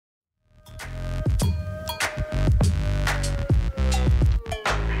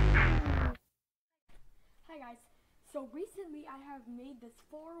So recently I have made this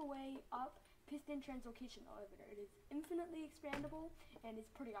 4-way up piston translocation elevator. It is infinitely expandable and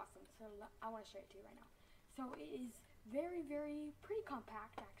it's pretty awesome. So I want to show it to you right now. So it is pretty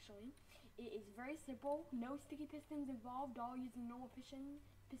compact actually. It is very simple, no sticky pistons involved, all using normal pistons,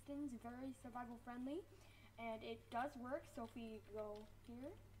 very survival friendly. And it does work, so if we go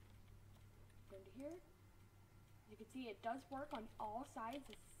here, go to here, you can see it does work on all sides,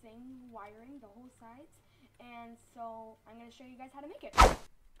 the same wiring, the whole sides. And so I'm going to show you guys how to make it.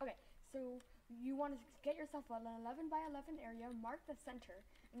 Okay, so you want to get yourself an 11 by 11 area, mark the center,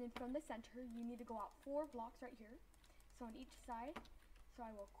 and then from the center you need to go out 4 blocks right here, so on each side. So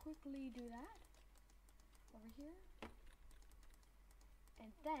I will quickly do that over here,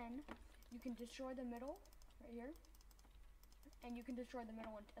 and then you can destroy the middle right here, and you can destroy the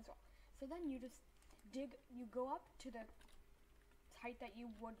middle one as well. So then you just you go up to the height that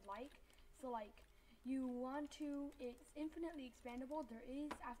you would like. So like you want to, it's infinitely expandable. There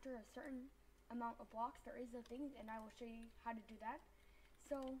is, after a certain amount of blocks, there is a thing, and I will show you how to do that.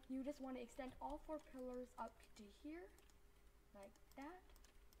 So you just want to extend all 4 pillars up to here, like that.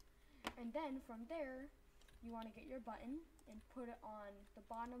 And then from there, you want to get your button and put it on the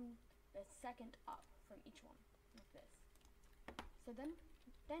bottom, the second up from each one, like this. So then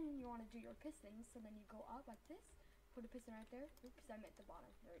you want to do your pistons. So then you go up like this, put a piston right there. Oops, I meant the bottom.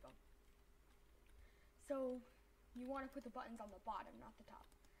 There we go. So you want to put the buttons on the bottom, not the top.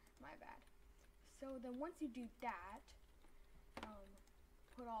 My bad. So then once you do that,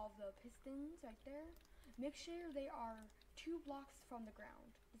 put all the pistons right there. Make sure they are 2 blocks from the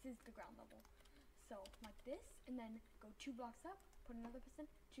ground. This is the ground level. So like this, and then go 2 blocks up, put another piston,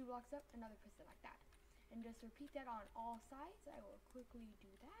 2 blocks up, another piston, like that. And just repeat that on all sides. I will quickly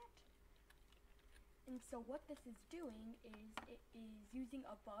do that. And so what this is doing is it is using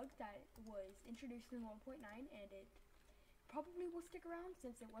a bug that was introduced in 1.9, and it probably will stick around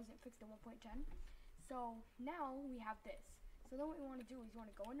since it wasn't fixed in 1.10. So now we have this. So then what we want to do is you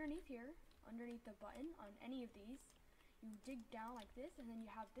want to go underneath here, underneath the button on any of these. You dig down like this, and then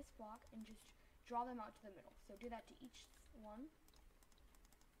you have this block, and just draw them out to the middle. So do that to each one.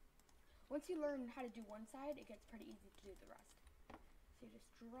 Once you learn how to do one side, it gets pretty easy to do the rest. So you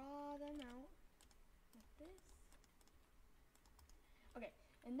just draw them out like this. Okay,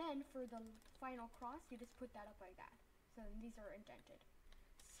 and then for the final cross, you just put that up like that. So then these are indented.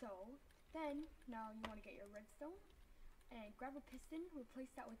 So then now you want to get your redstone and grab a piston,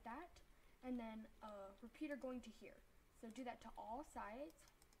 replace that with that, and then a repeater going to here. So do that to all sides,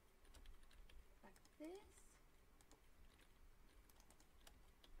 like this.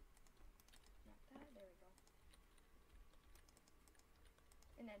 Not that, there we go.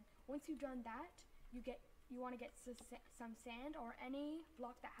 And then once you've done that, you want to get some sand or any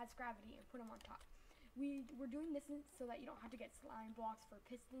block that has gravity and put them on top. We're doing this so that you don't have to get slime blocks for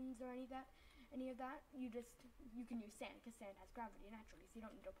pistons or any of that. You can use sand because sand has gravity naturally, so you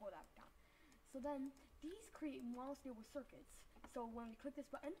don't need to pull that down. So then these create monostable circuits. So when we click this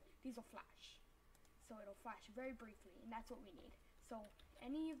button, these will flash. So it'll flash very briefly, and that's what we need. So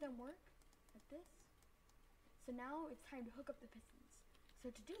any of them work like this. So now it's time to hook up the pistons.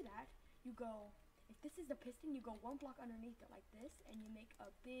 So to do that, you go, if this is the piston, you go 1 block underneath it like this, and you make a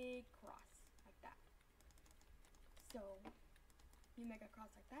big cross like that. So you make a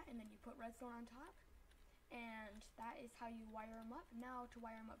cross like that, and then you put redstone on top, and that is how you wire them up. Now to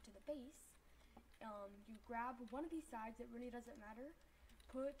wire them up to the base, you grab one of these sides, it really doesn't matter,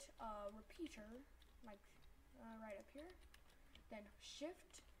 put a repeater like right up here, then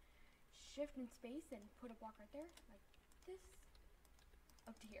shift and space, and put a block right there like this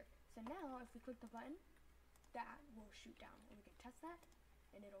up to here. So now if we click the button, that will shoot down, and we can test that,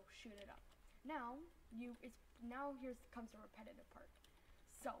 and it'll shoot it up. Now here comes the repetitive part.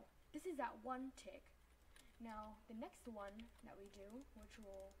 So this is at 1 tick. Now the next one that we do, which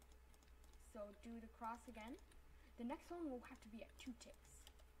will, so do the cross again. The next one will have to be at 2 ticks,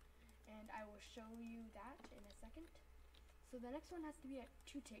 and I will show you that in a second. So the next one has to be at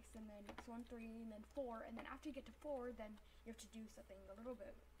 2 ticks, and then next one 3, and then 4, and then after you get to 4, then you have to do something a little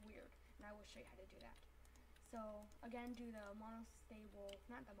bit weird, and I will show you how to do that. So again, do the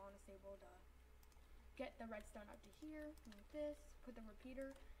get the redstone up to here, like this, put the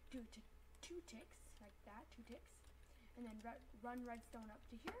repeater, do it to 2 ticks, like that, 2 ticks, and then run redstone up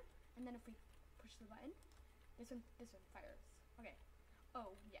to here, and then if we push the button, this one fires. Okay,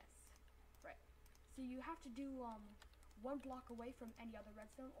 oh yes, right. So you have to do 1 block away from any other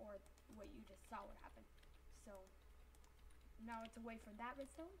redstone, or what you just saw would happen. So now it's away from that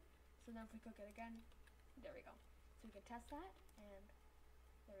redstone, so then if we click it again, there we go. So we can test that, and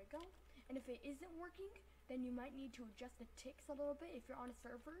there we go. And if it isn't working, then you might need to adjust the ticks a little bit. If you're on a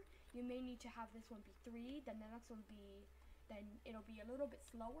server, you may need to have this one be 3, then the next one be, then it'll be a little bit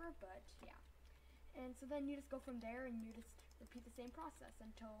slower, but yeah. And so then you just go from there and you just repeat the same process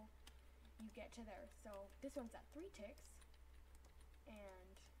until you get to there. So this one's at 3 ticks,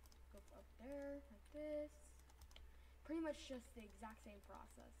 and go up there like this. Pretty much just the exact same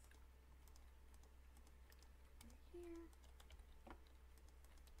process. Right here.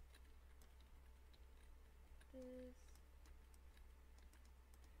 This.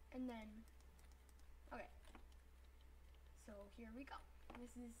 And then, okay. So here we go.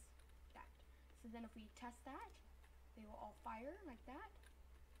 This is that. So then if we test that, they will all fire like that.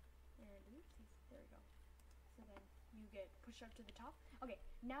 And oopsies, there we go. So then you get pushed up to the top. Okay,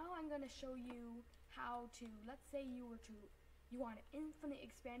 now I'm gonna show you how to, let's say you want an infinite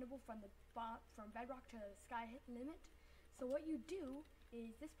expandable from bedrock to the sky limit. So what you do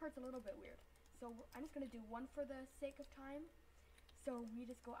is, this part's a little bit weird. So I'm just gonna do one for the sake of time. So we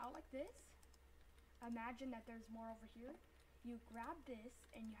just go out like this. Imagine that there's more over here. You grab this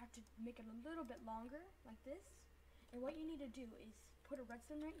and you have to make it a little bit longer like this. And what you need to do is put a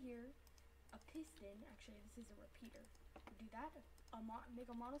redstone right here, a piston, actually this is a repeater. You do that, make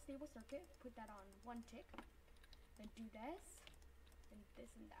a monostable circuit, put that on 1 tick, then do this, and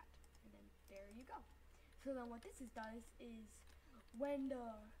this and that. And then there you go. So then what this does is, what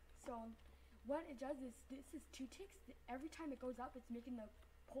it does is, this is 2 ticks. Every time it goes up, it's making the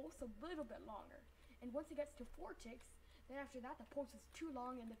pulse a little bit longer. And once it gets to 4 ticks, then after that, the pulse is too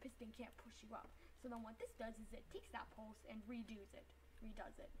long and the piston can't push you up. So then what this does is it takes that pulse and redoes it.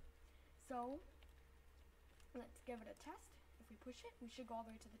 So let's give it a test. If we push it, we should go all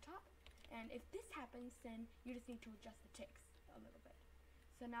the way to the top. And if this happens, then you just need to adjust the ticks a little bit.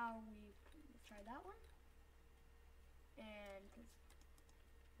 So now let's try that one. And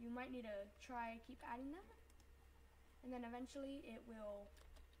you might need to keep adding them. And then eventually it will,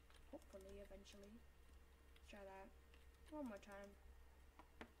 hopefully eventually, let's try that one more time.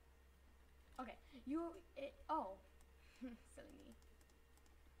 Okay, silly me.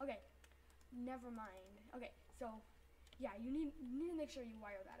 Okay, never mind. Okay, so yeah, you need to make sure you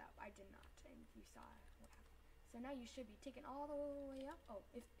wire that up. I did not, and you saw what happened. So now you should be taken all the way up. Oh,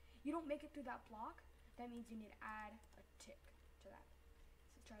 if you don't make it through that block, that means you need to add a tick to that.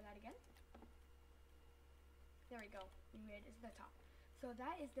 So try that again. There we go. We made it to the top. So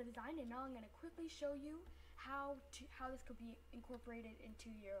that is the design, and now I'm going to quickly show you how this could be incorporated into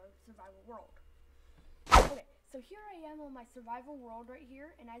your survival world. Okay, so here I am on my survival world right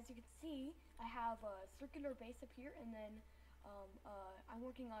here, and as you can see, I have a circular base up here, and then I'm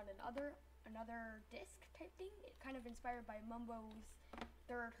working on another disc type thing, kind of inspired by Mumbo's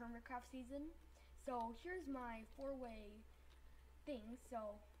 3rd Hermitcraft season. So here's my 4-way thing.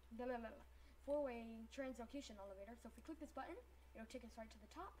 So 4-way translocation elevator. So if we click this button, it'll take us right to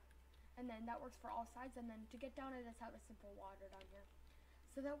the top, and then that works for all sides. And then to get down, I just have a simple water down here.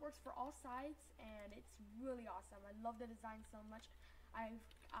 So that works for all sides, and it's really awesome. I love the design so much. I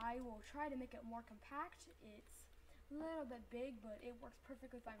will try to make it more compact. It's a little bit big, but it works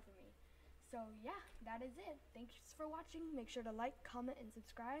perfectly fine for me. So yeah, that is it. Thanks for watching. Make sure to like, comment, and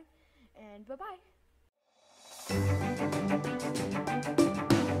subscribe, and bye-bye.